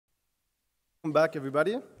Welcome back,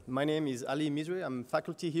 everybody. My name is Ali Mizre. I'm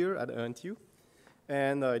faculty here at NTU.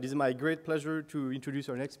 And it is my great pleasure to introduce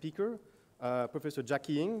our next speaker, Professor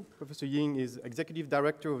Jackie Ying. Professor Ying is Executive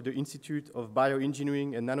Director of the Institute of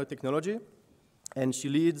Bioengineering and Nanotechnology. And she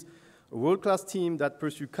leads a world-class team that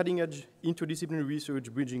pursues cutting-edge interdisciplinary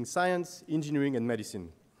research bridging science, engineering, and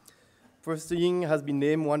medicine. Professor Ying has been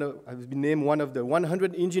named one of the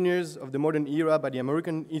 100 engineers of the modern era by the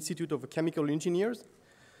American Institute of Chemical Engineers.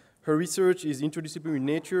 Her research is interdisciplinary in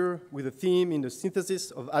nature with a theme in the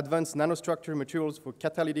synthesis of advanced nanostructure materials for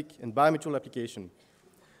catalytic and biometrical application.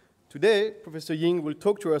 Today, Professor Ying will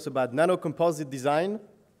talk to us about nanocomposite design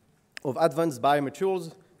of advanced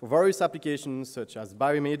biomaterials for various applications such as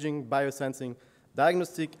bioimaging, biosensing,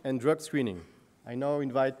 diagnostic, and drug screening. I now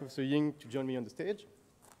invite Professor Ying to join me on the stage.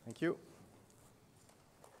 Thank you.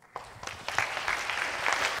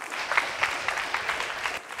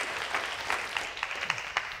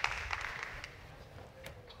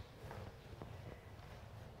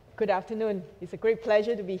 Good afternoon. It's a great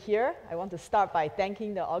pleasure to be here. I want to start by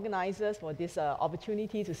thanking the organizers for this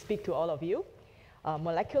opportunity to speak to all of you.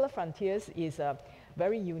 Molecular Frontiers is a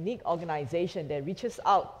very unique organization that reaches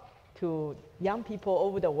out to young people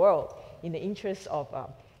over the world in the interest of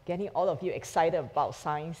getting all of you excited about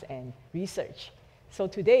science and research. So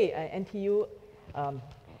today, NTU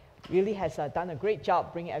really has done a great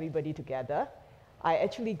job bringing everybody together. I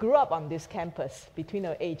actually grew up on this campus between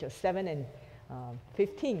the age of 7 and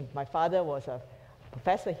 15. My father was a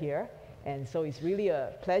professor here, and so it's really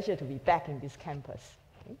a pleasure to be back in this campus.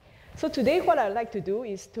 Okay. So today what I'd like to do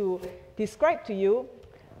is to describe to you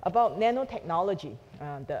about nanotechnology,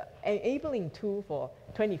 the enabling tool for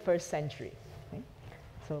 21st century. Okay.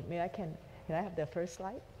 So can I have the first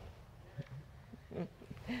slide?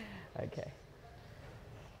 Okay.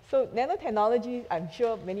 So nanotechnology, I'm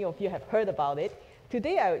sure many of you have heard about it.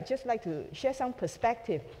 Today, I would just like to share some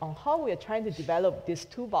perspective on how we are trying to develop this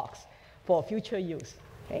toolbox for future use.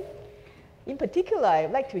 Okay? In particular,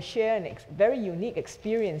 I'd like to share a very unique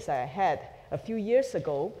experience I had a few years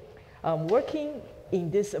ago working in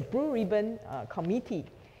this Blue Ribbon committee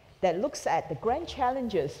that looks at the grand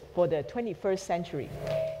challenges for the 21st century.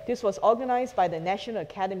 This was organized by the National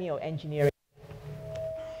Academy of Engineering.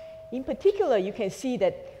 In particular, you can see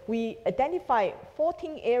that we identified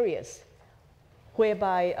 14 areas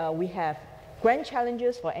whereby we have grand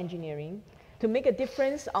challenges for engineering to make a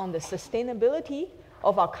difference on the sustainability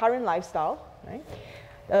of our current lifestyle,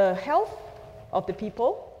 right? Health of the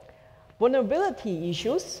people, vulnerability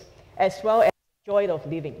issues, as well as joy of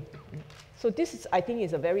living. So this, I think,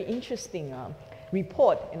 is a very interesting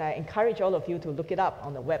report, and I encourage all of you to look it up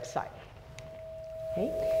on the website.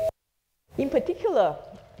 Okay? In particular,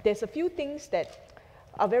 there's a few things that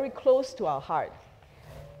are very close to our heart.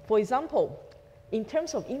 For example, in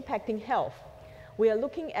terms of impacting health, we are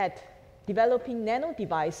looking at developing nano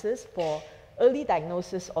devices for early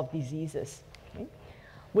diagnosis of diseases. Okay?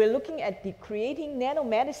 We're looking at creating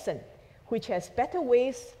nanomedicine, which has better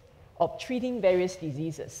ways of treating various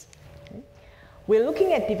diseases. Okay? We're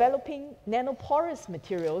looking at developing nanoporous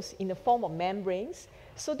materials in the form of membranes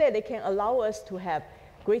so that they can allow us to have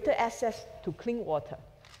greater access to clean water.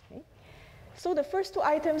 Okay? So the first two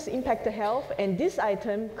items impact the health, and this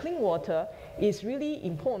item, clean water, is really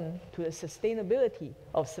important to the sustainability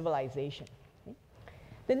of civilization. Okay?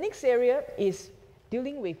 The next area is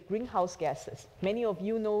dealing with greenhouse gases. Many of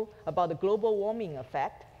you know about the global warming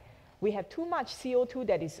effect. We have too much CO2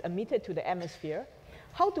 that is emitted to the atmosphere.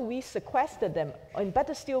 How do we sequester them, and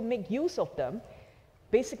better still, make use of them?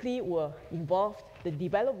 Basically, will involve the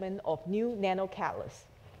development of new nanocatalysts.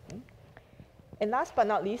 Okay? And last but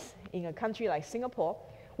not least, in a country like Singapore,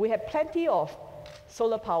 we have plenty of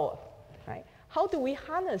solar power. Right? How do we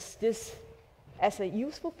harness this as a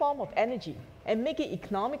useful form of energy and make it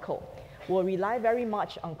economical? We'll rely very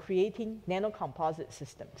much on creating nanocomposite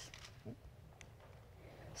systems. Okay?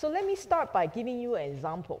 So let me start by giving you an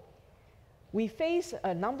example. We face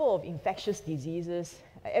a number of infectious diseases.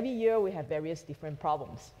 Every year we have various different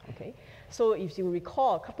problems. Okay? So if you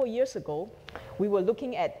recall, a couple of years ago, we were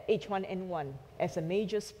looking at H1N1 as a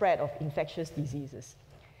major spread of infectious diseases.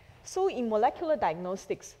 So in molecular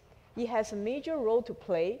diagnostics, it has a major role to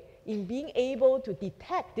play in being able to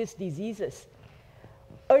detect these diseases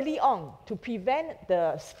early on to prevent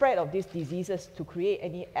the spread of these diseases to create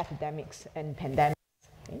any epidemics and pandemics.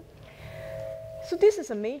 Okay? So this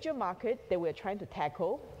is a major market that we're trying to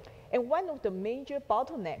tackle, and one of the major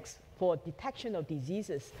bottlenecks for detection of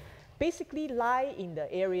diseases basically lie in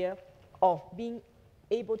the area of being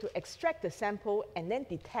able to extract the sample and then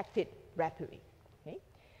detect it rapidly. Okay?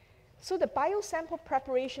 So the biosample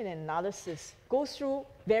preparation and analysis goes through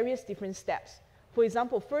various different steps. For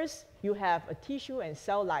example, first you have a tissue and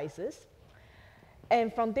cell lysis.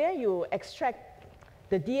 And from there you extract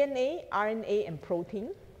the DNA, RNA, and protein.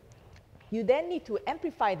 You then need to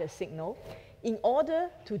amplify the signal in order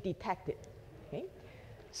to detect it. Okay?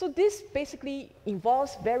 So this basically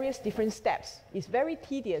involves various different steps. It's very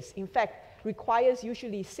tedious. In fact, requires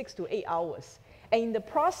usually 6 to 8 hours. And in the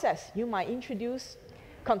process, you might introduce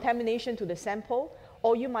contamination to the sample,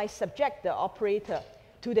 or you might subject the operator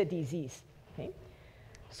to the disease. Okay?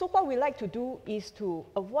 So what we like to do is to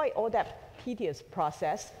avoid all that tedious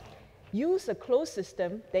process, use a closed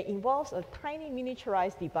system that involves a tiny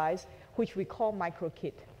miniaturized device which we call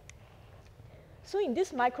microkit. So in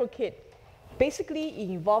this microkit, basically it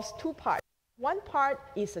involves two parts. One part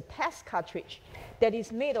is a test cartridge that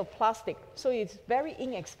is made of plastic, so it's very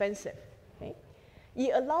inexpensive. Okay?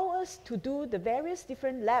 It allows us to do the various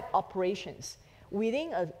different lab operations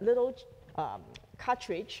within a little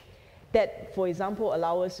cartridge that, for example,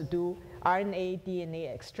 allow us to do RNA,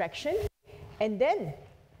 DNA extraction. And then,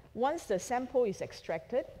 once the sample is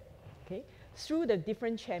extracted, okay, through the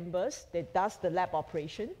different chambers that does the lab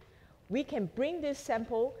operation, we can bring this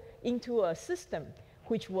sample into a system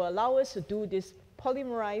which will allow us to do this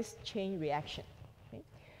polymerized chain reaction. Okay?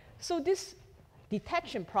 So this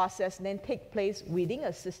detection process then takes place within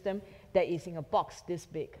a system that is in a box this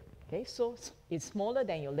big. Okay? So it's smaller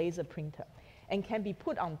than your laser printer and can be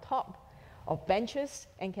put on top of benches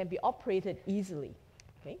and can be operated easily.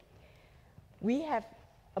 Okay? We have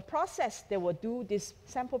a process that will do this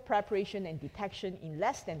sample preparation and detection in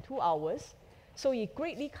less than 2 hours, so it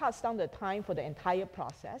greatly cuts down the time for the entire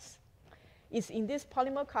process. It's in this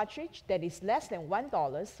polymer cartridge that is less than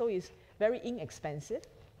 $1, so it's very inexpensive.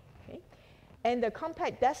 Okay? And the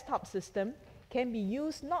compact desktop system can be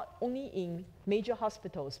used not only in major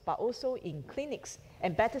hospitals, but also in clinics,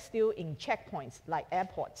 and better still in checkpoints like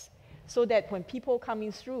airports, so that when people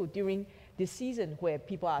coming through during this season where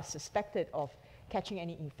people are suspected of catching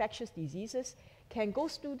any infectious diseases, can go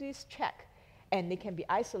through this check, and they can be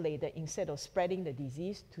isolated instead of spreading the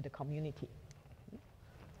disease to the community.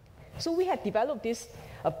 So we have developed this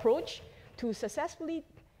approach to successfully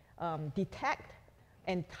detect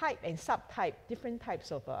and type and subtype different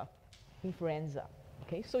types of influenza.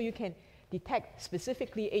 Okay? So you can detect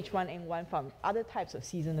specifically H1N1 from other types of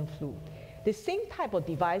seasonal flu. The same type of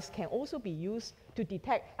device can also be used to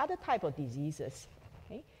detect other types of diseases.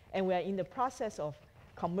 Okay? And we are in the process of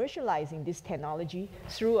commercializing this technology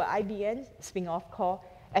through an IBM spin-off called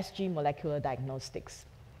SG Molecular Diagnostics.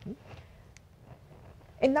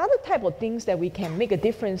 Another type of things that we can make a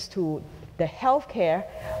difference to the healthcare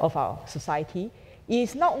of our society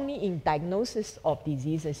is not only in diagnosis of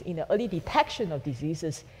diseases, in the early detection of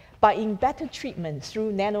diseases, but in better treatment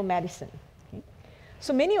through nanomedicine. Okay?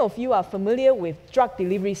 So many of you are familiar with drug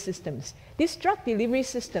delivery systems. These drug delivery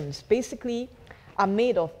systems basically are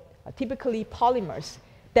made of typically polymers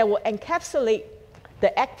that will encapsulate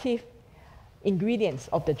the active ingredients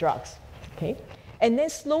of the drugs. Okay? And then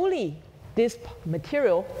slowly, this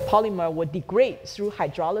material, polymer, will degrade through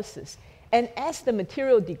hydrolysis. And as the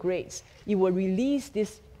material degrades, it will release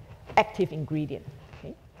this active ingredient.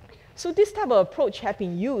 Okay? So this type of approach has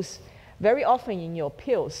been used very often in your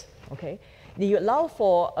pills. Okay? They allow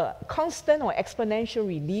for a constant or exponential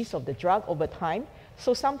release of the drug over time.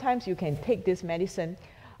 So sometimes you can take this medicine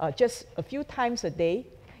just a few times a day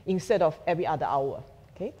instead of every other hour.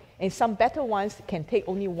 Okay? And some better ones can take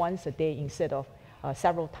only once a day instead of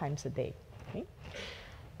several times a day. Okay?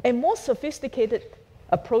 And more sophisticated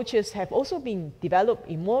approaches have also been developed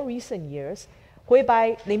in more recent years,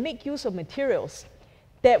 whereby they make use of materials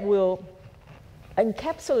that will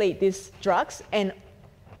encapsulate these drugs, and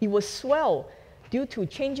it will swell due to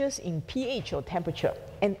changes in pH or temperature.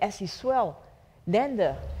 And as it swells, then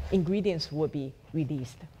the ingredients will be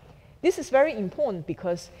released. This is very important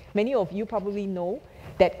because many of you probably know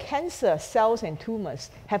that cancer cells and tumors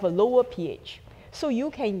have a lower pH. So you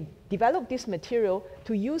can develop this material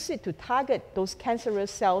to use it to target those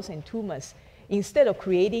cancerous cells and tumors instead of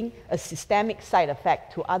creating a systemic side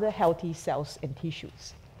effect to other healthy cells and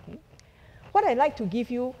tissues. Okay? What I'd like to give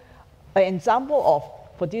you an example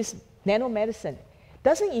of for this nanomedicine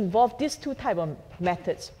doesn't involve these two types of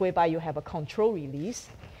methods whereby you have a control release,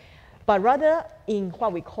 but rather in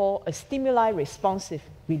what we call a stimuli responsive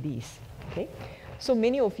release. Okay? So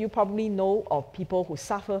many of you probably know of people who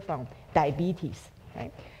suffer from diabetes.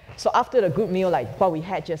 Right? So after a good meal like what we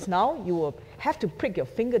had just now, you will have to prick your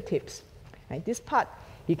fingertips. Right? This part,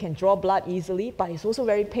 you can draw blood easily, but it's also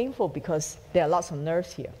very painful because there are lots of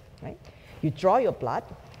nerves here. Right? You draw your blood,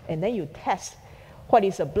 and then you test what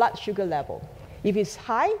is a blood sugar level. If it's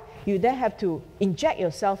high, you then have to inject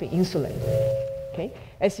yourself with insulin. Okay?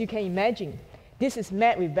 As you can imagine, this is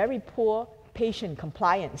met with very poor patient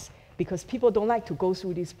compliance because people don't like to go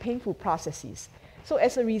through these painful processes. So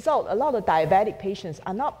as a result, a lot of diabetic patients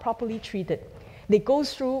are not properly treated. They go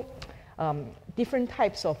through different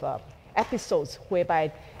types of episodes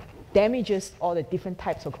whereby damages all the different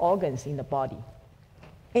types of organs in the body.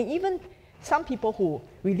 And even some people who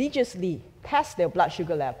religiously test their blood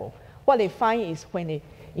sugar level, what they find is when they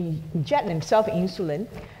inject themselves insulin,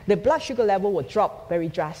 the blood sugar level will drop very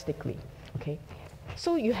drastically. Okay?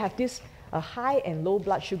 So you have this high and low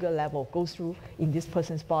blood sugar level go through in this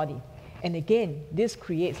person's body. And again, this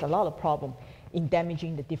creates a lot of problem in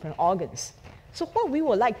damaging the different organs. So what we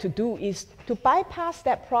would like to do is to bypass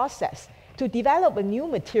that process, to develop a new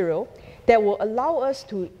material that will allow us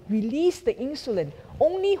to release the insulin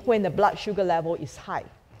only when the blood sugar level is high.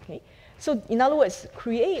 Okay? So in other words,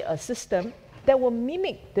 create a system that will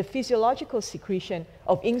mimic the physiological secretion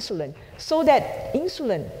of insulin so that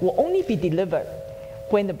insulin will only be delivered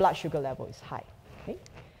when the blood sugar level is high. Okay?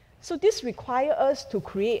 So this requires us to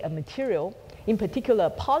create a material, in particular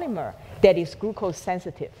a polymer, that is glucose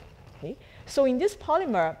sensitive. Okay? So in this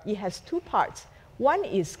polymer, it has two parts. One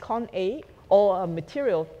is CON-A, or a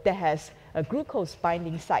material that has a glucose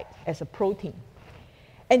binding site as a protein.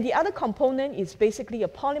 And the other component is basically a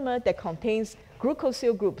polymer that contains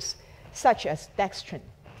glucosyl groups, such as dextrin.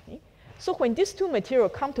 Okay? So when these two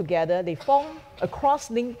materials come together, they form a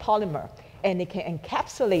cross-linked polymer, and they can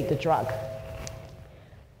encapsulate the drug.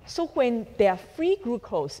 So when there are free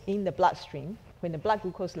glucose in the bloodstream, when the blood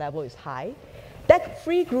glucose level is high, that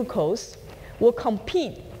free glucose will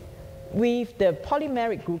compete with the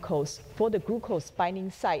polymeric glucose for the glucose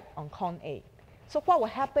binding site on CON-A. So what will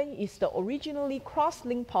happen is the originally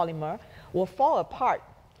cross-linked polymer will fall apart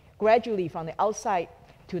gradually from the outside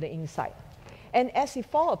to the inside. And as it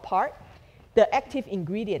falls apart, the active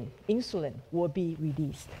ingredient, insulin, will be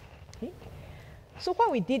released. Okay? So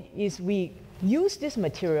what we did is we used this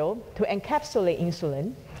material to encapsulate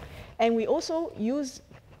insulin, and we also use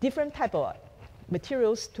different type of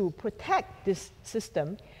materials to protect this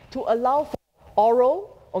system to allow for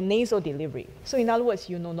oral or nasal delivery. So in other words,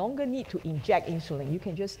 you no longer need to inject insulin. You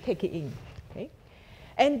can just take it in. Okay?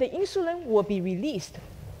 And the insulin will be released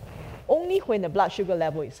only when the blood sugar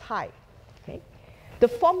level is high. Okay? The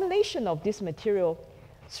formulation of this material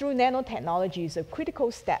through nanotechnology is a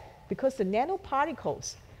critical step because the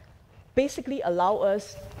nanoparticles basically allow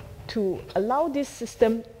us to allow this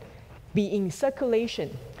system be in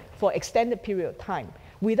circulation for extended period of time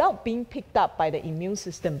without being picked up by the immune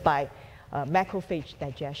system by macrophage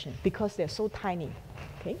digestion because they're so tiny.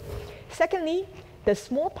 Okay? Secondly, the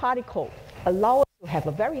small particle allow us to have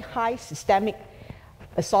a very high systemic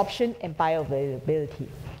absorption and bioavailability.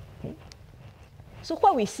 Okay? So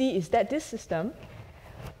what we see is that this system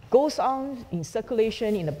goes on in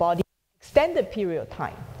circulation in the body extended period of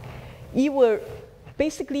time. It will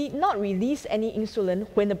basically not release any insulin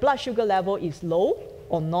when the blood sugar level is low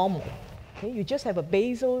or normal. Okay? You just have a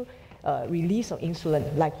basal release of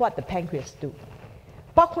insulin, like what the pancreas do.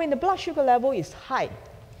 But when the blood sugar level is high,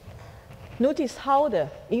 notice how the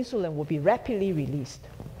insulin will be rapidly released.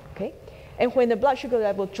 Okay? And when the blood sugar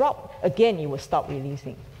level drops, again, it will stop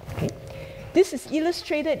releasing. Okay? This is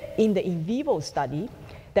illustrated in the in vivo study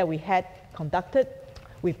that we had conducted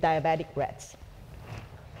with diabetic rats.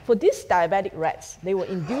 For these diabetic rats, they were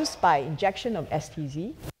induced by injection of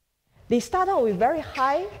STZ. They start out with very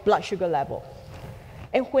high blood sugar level.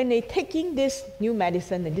 And when they take in this new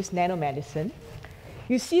medicine and this nanomedicine,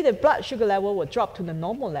 you see the blood sugar level will drop to the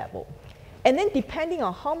normal level. And then depending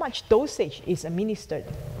on how much dosage is administered,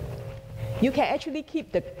 you can actually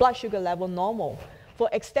keep the blood sugar level normal for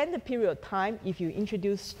extended period of time if you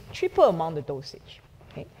introduce triple amount of dosage.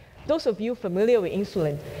 Okay? Those of you familiar with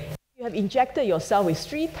insulin, if you have injected yourself with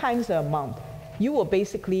 3 times the amount, you will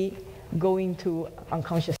basically go into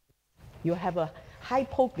unconsciousness. You'll have a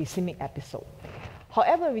hypoglycemic episode.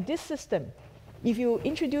 However, with this system, if you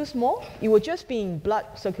introduce more, it will just be in blood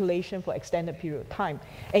circulation for extended period of time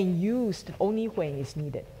and used only when it's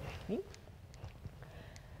needed. Okay?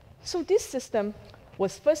 So this system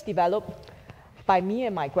was first developed by me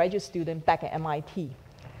and my graduate student back at MIT.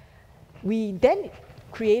 We then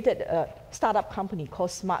created a startup company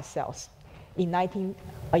called Smart Cells in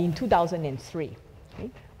 2003, okay?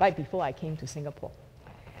 Right before I came to Singapore.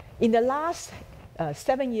 In the last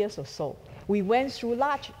 7 years or so, we went through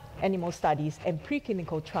large animal studies and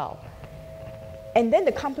preclinical trial. And then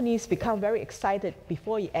the companies become very excited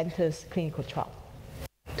before it enters clinical trial.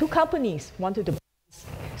 2 companies wanted to buy this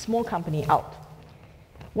small company out.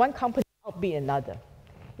 One company out beat another.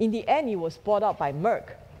 In the end, it was bought out by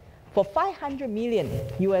Merck for $500 million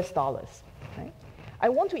US. Right? I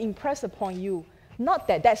want to impress upon you, not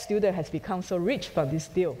that that student has become so rich from this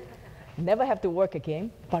deal, never have to work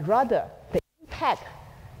again, but rather the impact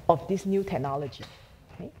of this new technology.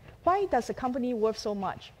 Okay? Why does a company worth so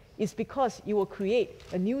much? It's because it will create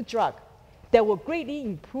a new drug that will greatly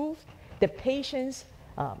improve the patient's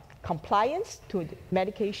compliance to the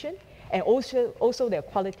medication and also their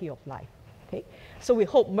quality of life. Okay? So we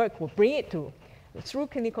hope Merck will bring it through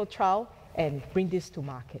clinical trial and bring this to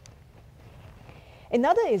market.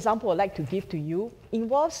 Another example I'd like to give to you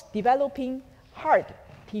involves developing hard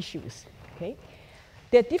tissues. Okay?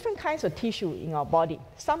 There are different kinds of tissue in our body.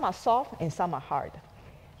 Some are soft and some are hard.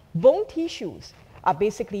 Bone tissues are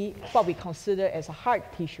basically what we consider as a hard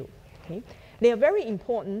tissue. Okay? They are very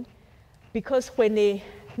important because when they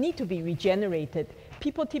need to be regenerated,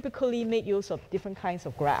 people typically make use of different kinds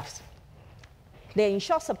of grafts. They're in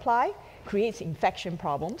short supply, creates infection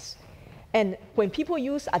problems. And when people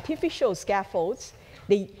use artificial scaffolds,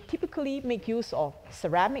 they typically make use of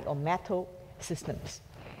ceramic or metal systems.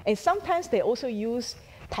 And sometimes they also use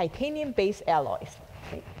titanium-based alloys.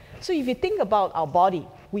 Okay? So if you think about our body,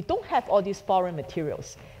 we don't have all these foreign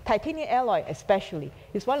materials. Titanium alloy especially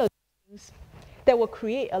is one of the things that will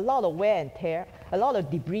create a lot of wear and tear, a lot of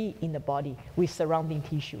debris in the body with surrounding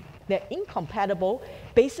tissue. They're incompatible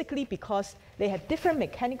basically because they have different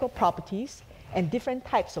mechanical properties and different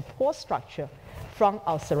types of pore structure from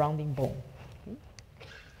our surrounding bone. Okay?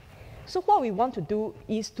 So what we want to do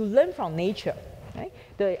is to learn from nature. Right?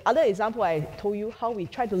 The other example I told you how we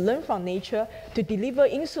try to learn from nature to deliver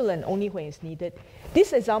insulin only when it's needed.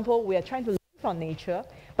 This example, we are trying to learn from nature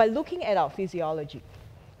by looking at our physiology.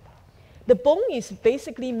 The bone is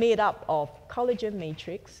basically made up of collagen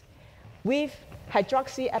matrix with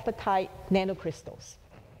hydroxyapatite nanocrystals.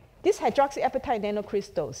 These hydroxyapatite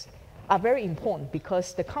nanocrystals are very important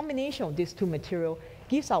because the combination of these two materials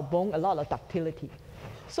gives our bone a lot of ductility.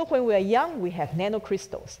 So when we are young, we have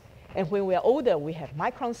nanocrystals. And when we are older, we have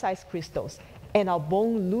micron-sized crystals, and our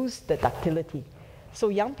bone loses the ductility. So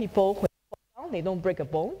young people, when they fall down, they don't break a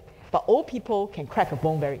bone, but old people can crack a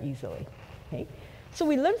bone very easily. Okay? So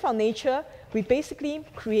we learned from nature. We basically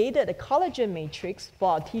created a collagen matrix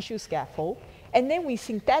for our tissue scaffold, and then we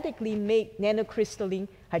synthetically made nanocrystalline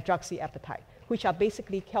hydroxyapatite, which are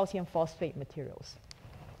basically calcium phosphate materials.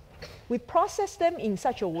 We process them in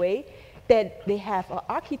such a way that they have an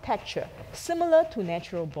architecture similar to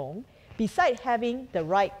natural bone, besides having the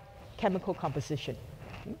right chemical composition.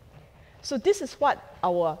 Okay? So this is what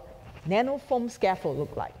our nanofoam scaffold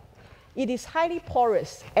looks like. It is highly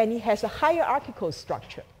porous, and it has a hierarchical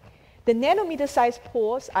structure. The nanometer-sized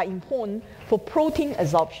pores are important for protein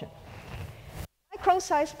absorption.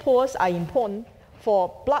 Micron-sized pores are important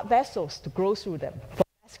for blood vessels to grow through them, for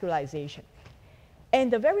vascularization.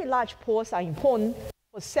 And the very large pores are important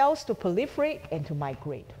for cells to proliferate and to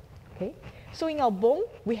migrate. Okay? So in our bone,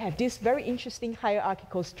 we have this very interesting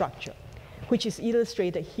hierarchical structure, which is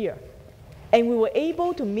illustrated here. And we were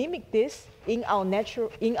able to mimic this in our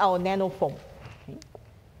nanofoam. Okay?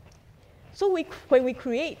 So when we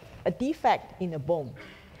create a defect in a bone,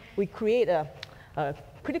 we create a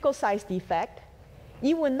critical size defect,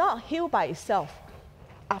 it will not heal by itself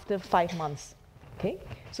after 5 months. Okay?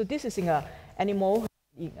 So this is in an animal,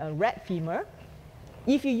 in a rat femur.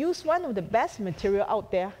 If you use one of the best material out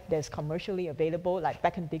there that's commercially available, like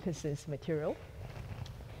Becton Dickinson's material,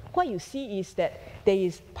 what you see is that there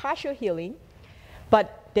is partial healing,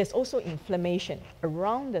 but there's also inflammation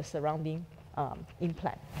around the surrounding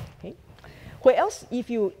implant. Okay? Where else, if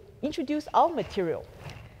you introduce our material,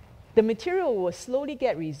 the material will slowly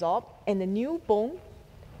get resolved, and the new bone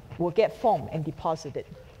will get formed and deposited.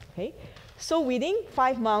 Okay? So within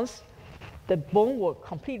 5 months, the bone will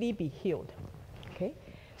completely be healed. Okay?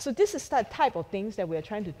 So this is the type of things that we are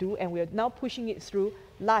trying to do, and we are now pushing it through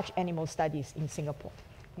large animal studies in Singapore.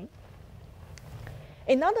 Okay?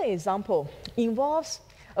 Another example involves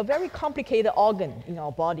a very complicated organ in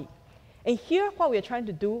our body. And here, what we are trying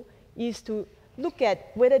to do is to look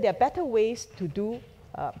at whether there are better ways to do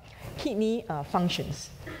kidney functions.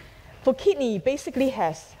 For kidney, it basically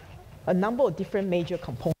has a number of different major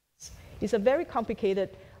components. It's a very complicated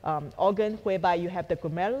organ whereby you have the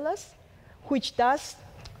glomerulus, which does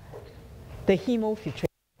the hemofiltration.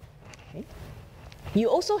 Okay? You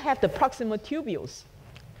also have the proximal tubules,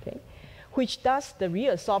 okay, which does the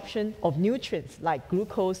reabsorption of nutrients like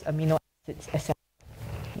glucose, amino acids, etc.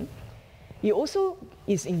 Okay? It also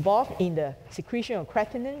is involved in the secretion of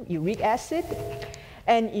creatinine, uric acid,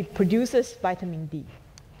 and it produces vitamin D.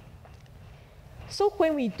 So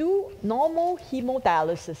when we do normal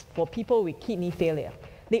hemodialysis for people with kidney failure,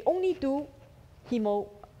 they only do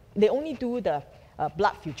the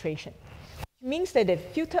blood filtration. It means that they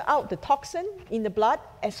filter out the toxin in the blood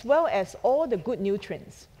as well as all the good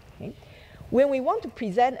nutrients. Okay? When we want to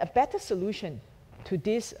present a better solution to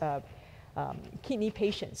these kidney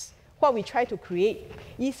patients, what we try to create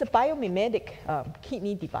is a biomimetic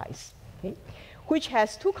kidney device, okay, which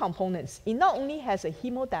has two components. It not only has a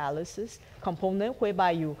hemodialysis component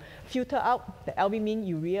whereby you filter out the albumin,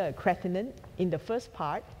 urea, and creatinine in the first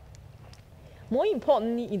part. More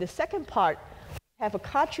importantly, in the second part, we have a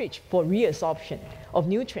cartridge for reabsorption of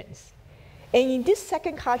nutrients. And in this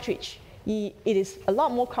second cartridge, it is a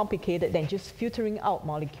lot more complicated than just filtering out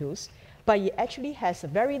molecules, but it actually has a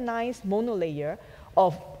very nice monolayer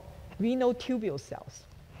of renal tubule cells.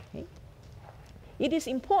 Okay? It is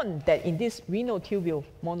important that in this renal tubule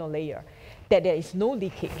monolayer that there is no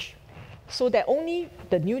leakage, so that only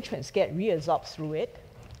the nutrients get reabsorbed through it.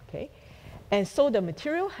 Okay? And so the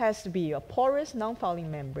material has to be a porous,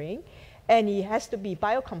 non-fouling membrane, and it has to be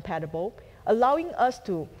biocompatible, allowing us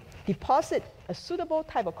to deposit a suitable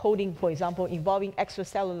type of coating, for example, involving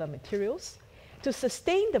extracellular materials, to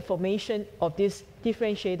sustain the formation of this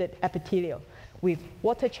differentiated epithelial with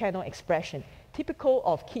water channel expression, typical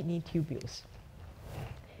of kidney tubules.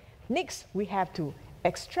 Next, we have to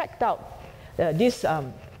extract out this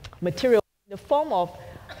material in the form of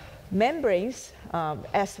membranes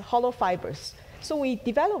as hollow fibers. So we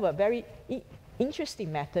develop a very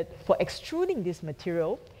interesting method for extruding this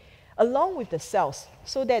material along with the cells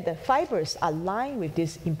so that the fibers are lined with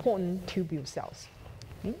these important tubule cells.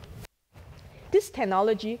 Okay? This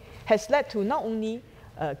technology has led to not only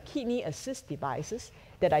kidney assist devices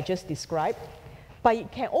that I just described, but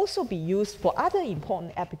it can also be used for other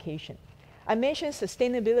important applications. I mentioned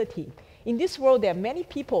sustainability. In this world, there are many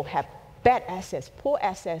people who have bad access, poor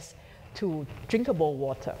access to drinkable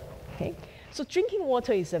water. Okay? So drinking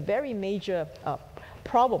water is a very major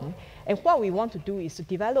problem, and what we want to do is to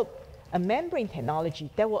develop a membrane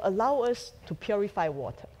technology that will allow us to purify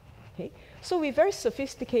water. Okay? So with very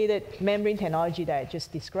sophisticated membrane technology that I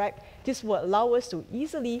just described, this will allow us to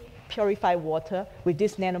easily purify water with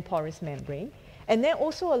this nanoporous membrane, and then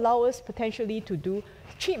also allow us potentially to do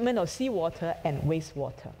treatment of seawater and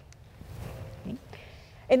wastewater. Okay?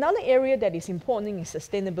 Another area that is important in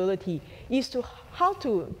sustainability is to how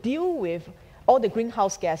to deal with all the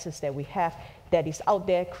greenhouse gases that we have that is out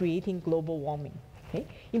there creating global warming. Okay?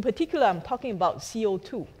 In particular, I'm talking about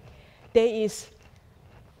CO2. There is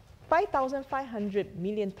 5,500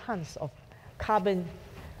 million tons of carbon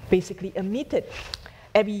basically emitted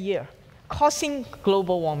every year, causing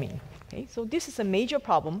global warming. Okay? So this is a major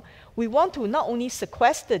problem. We want to not only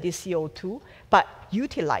sequester this CO2, but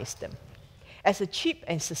utilize them as a cheap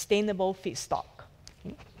and sustainable feedstock.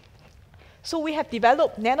 Okay? So we have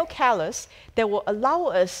developed nanocalus that will allow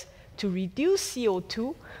us to reduce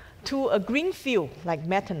CO2 to a green fuel like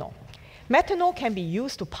methanol. Methanol can be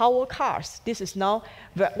used to power cars. This is now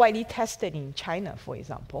widely tested in China, for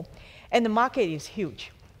example, and the market is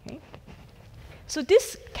huge. Okay? So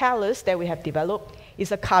this callus that we have developed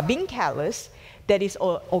is a carbene callus that is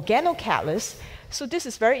organocallus. So this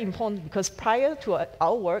is very important because prior to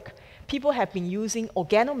our work, people have been using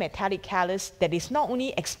organometallic callus that is not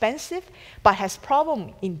only expensive, but has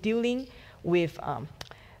problem in dealing with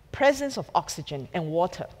presence of oxygen and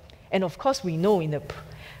water. And of course, we know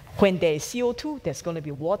when there is CO2, there's going to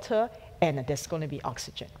be water and there's going to be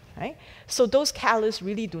oxygen. Right? So those callus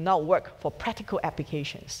really do not work for practical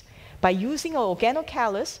applications. By using an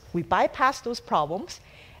organocallus, we bypass those problems,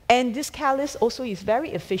 and this callus also is very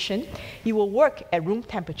efficient. It will work at room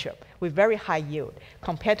temperature with very high yield,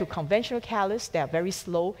 compared to conventional callus that are very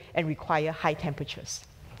slow and require high temperatures.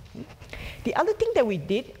 The other thing that we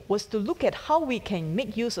did was to look at how we can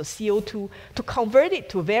make use of CO2 to convert it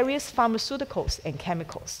to various pharmaceuticals and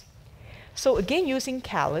chemicals. So again, using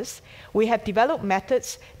callus, we have developed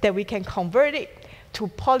methods that we can convert it to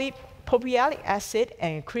propylic acid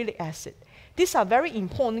and acrylic acid. These are very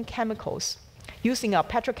important chemicals used in our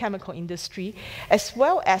petrochemical industry as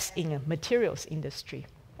well as in the materials industry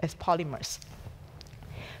as polymers.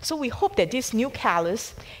 So we hope that this new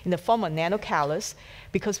callus, in the form of nanocallus,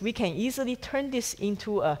 because we can easily turn this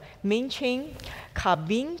into a main chain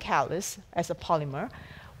carbene callus as a polymer,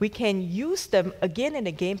 we can use them again and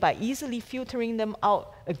again by easily filtering them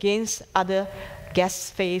out against other gas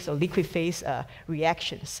phase or liquid phase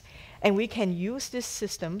reactions. And we can use this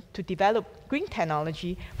system to develop green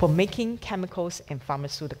technology for making chemicals and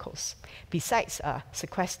pharmaceuticals, besides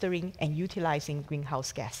sequestering and utilizing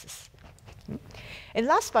greenhouse gases. And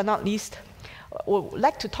last but not least, would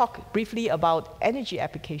like to talk briefly about energy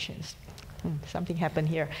applications. Something happened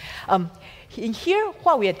here. In here,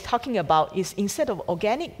 what we are talking about is instead of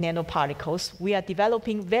organic nanoparticles, we are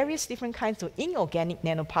developing various different kinds of inorganic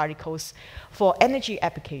nanoparticles for energy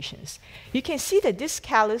applications. You can see that these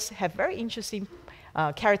catalysts have very interesting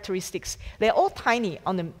characteristics. They're all tiny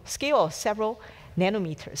on the scale of several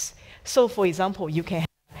nanometers. So for example, you can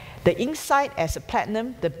have the inside as a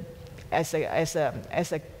platinum, as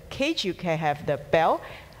a cage, you can have the bell,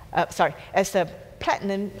 as a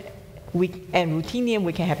platinum and ruthenium,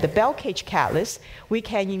 we can have the bell cage catalyst. We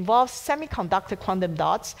can involve semiconductor quantum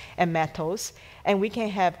dots and metals, and we can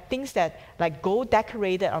have things that like gold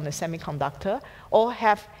decorated on the semiconductor, or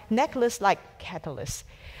have necklace-like catalysts.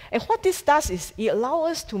 And what this does is it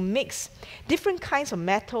allows us to mix different kinds of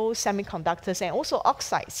metals, semiconductors, and also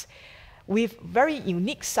oxides with very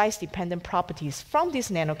unique size-dependent properties from these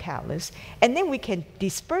nanocatalysts, and then we can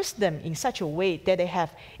disperse them in such a way that they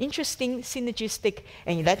have interesting synergistic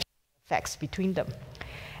and electrical effects between them.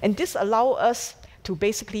 And this allows us to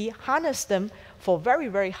basically harness them for very,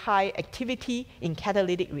 very high activity in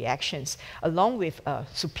catalytic reactions, along with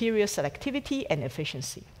superior selectivity and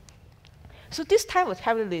efficiency. So this type of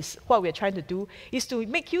catalysts, what we're trying to do is to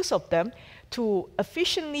make use of them to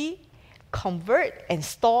efficiently convert and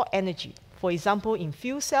store energy. For example, in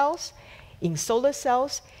fuel cells, in solar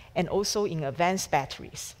cells, and also in advanced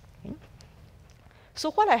batteries. Okay?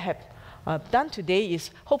 So what I have done today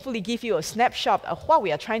is hopefully give you a snapshot of what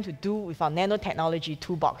we are trying to do with our nanotechnology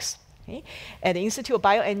toolbox. Okay? At the Institute of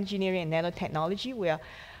Bioengineering and Nanotechnology, we are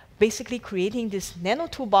basically creating this nano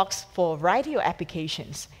toolbox for a variety of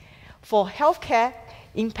applications. For healthcare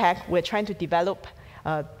impact, we're trying to develop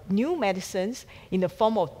new medicines in the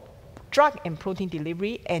form of drug and protein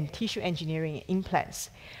delivery and tissue engineering implants.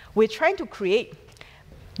 We're trying to create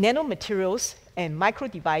nanomaterials and micro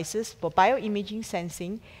devices for bioimaging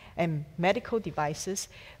sensing and medical devices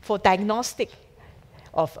for diagnostic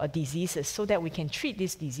of diseases so that we can treat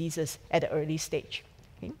these diseases at an early stage.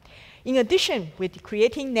 Okay? In addition, we're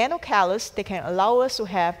creating nanocatalysts that can allow us to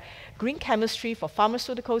have green chemistry for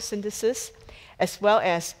pharmaceutical synthesis, as well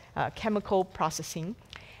as chemical processing.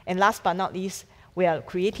 And last but not least, we are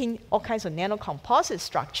creating all kinds of nanocomposite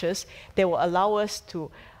structures that will allow us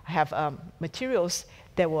to have materials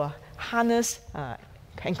that will harness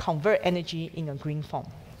and convert energy in a green form.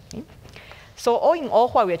 Okay? So all in all,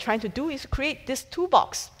 what we're trying to do is create this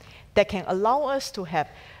toolbox that can allow us to have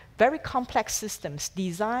very complex systems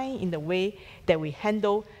designed in the way that we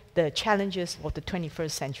handle the challenges of the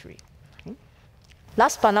 21st century. Okay?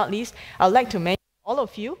 Last but not least, I would like to mention all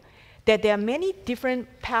of you that there are many different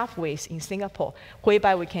pathways in Singapore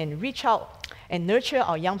whereby we can reach out and nurture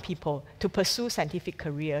our young people to pursue scientific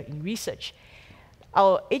career in research.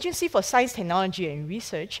 Our Agency for Science, Technology and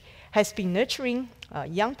Research has been nurturing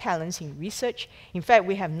young talents in research. In fact,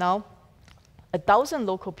 we have now 1,000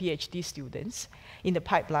 local PhD students in the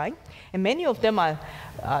pipeline, and many of them are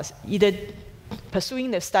either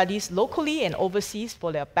pursuing their studies locally and overseas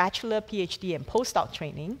for their bachelor, PhD, and postdoc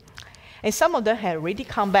training. And some of them have already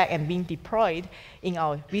come back and been deployed in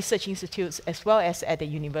our research institutes as well as at the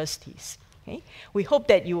universities. Okay? We hope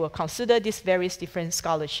that you will consider these various different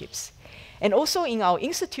scholarships. And also in our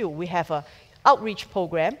institute, we have an outreach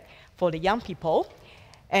program for the young people.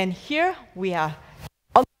 And here we are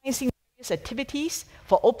organizing various activities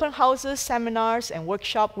for open houses, seminars, and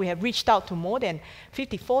workshops. We have reached out to more than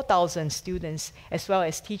 54,000 students as well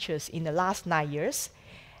as teachers in the last 9 years.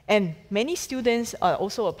 And many students are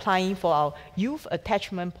also applying for our youth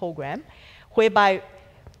attachment program, whereby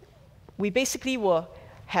we basically will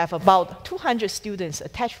have about 200 students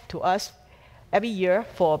attached to us every year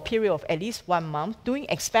for a period of at least 1 month, doing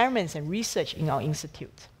experiments and research in our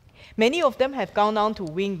institute. Many of them have gone on to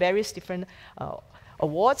win various different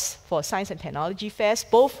awards for science and technology fairs,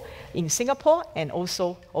 both in Singapore and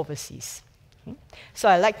also overseas. Okay? So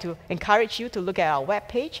I'd like to encourage you to look at our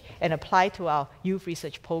webpage and apply to our youth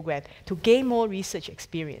research program to gain more research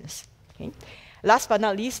experience. Okay? Last but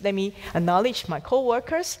not least, let me acknowledge my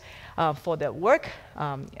co-workers for the work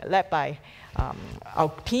led by our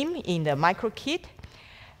team in the microkit.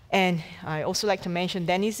 And I also like to mention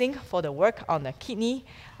Danny Zing for the work on the kidney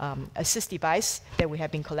assist device that we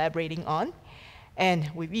have been collaborating on, and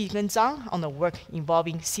with Ying Zhang on the work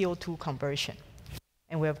involving CO2 conversion.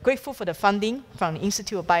 And we are grateful for the funding from the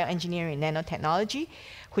Institute of Bioengineering and Nanotechnology,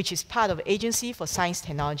 which is part of the Agency for Science,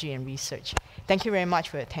 Technology and Research. Thank you very much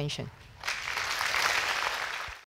for your attention.